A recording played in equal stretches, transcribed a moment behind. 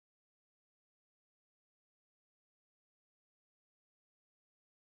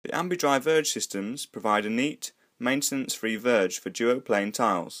The Ambi-Dry Verge Systems provide a neat, maintenance-free verge for DuoPlain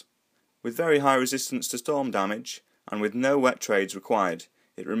tiles. With very high resistance to storm damage and with no wet trades required,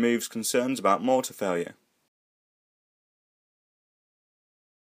 it removes concerns about mortar failure.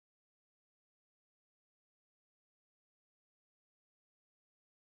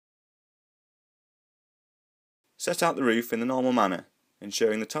 Set out the roof in the normal manner,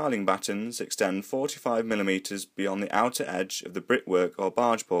 ensuring the tiling battens extend 45 mm beyond the outer edge of the brickwork or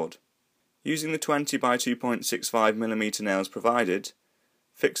barge board. Using the 20 by 2.65 mm nails provided,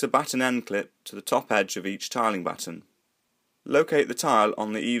 fix a batten end clip to the top edge of each tiling batten. Locate the tile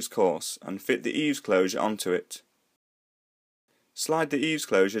on the eaves course and fit the eaves closure onto it. Slide the eaves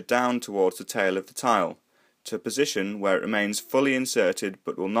closure down towards the tail of the tile, to a position where it remains fully inserted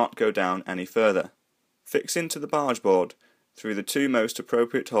but will not go down any further. Fix into the barge board through the two most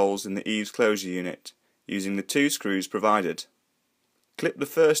appropriate holes in the eaves closure unit, using the two screws provided. Clip the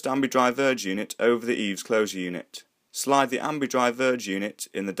first Ambi-Dry Verge unit over the eaves closure unit. Slide the Ambi-Dry Verge unit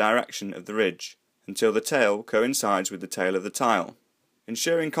in the direction of the ridge, until the tail coincides with the tail of the tile.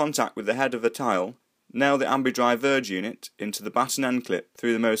 Ensuring contact with the head of the tile, nail the Ambi-Dry Verge unit into the batten end clip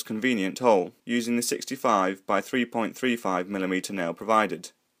through the most convenient hole, using the 65 by 3.35 mm nail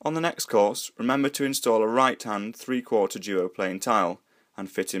provided. On the next course, remember to install a right-hand 3/4 DuoPlain tile and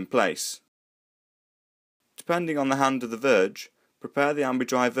fit in place. Depending on the hand of the verge, prepare the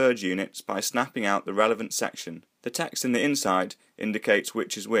Ambi-Dry Verge units by snapping out the relevant section. The text in the inside indicates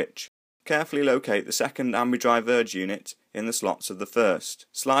which is which. Carefully locate the second Ambi-Dry Verge unit in the slots of the first.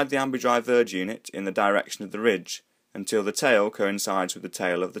 Slide the Ambi-Dry Verge unit in the direction of the ridge until the tail coincides with the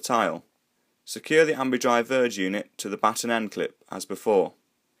tail of the tile. Secure the Ambi-Dry Verge unit to the batten end clip as before.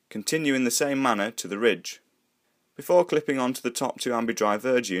 Continue in the same manner to the ridge. Before clipping onto the top two Ambi-Dry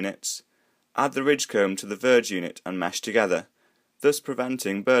Verge units, add the ridge comb to the verge unit and mesh together, thus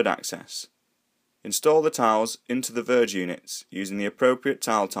preventing bird access. Install the tiles into the verge units using the appropriate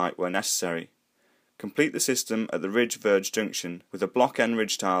tile type where necessary. Complete the system at the ridge verge junction with a block end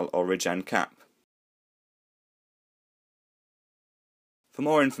ridge tile or ridge end cap. For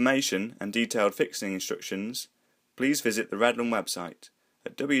more information and detailed fixing instructions, please visit the Redland website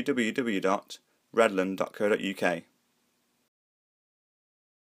at www.redland.co.uk.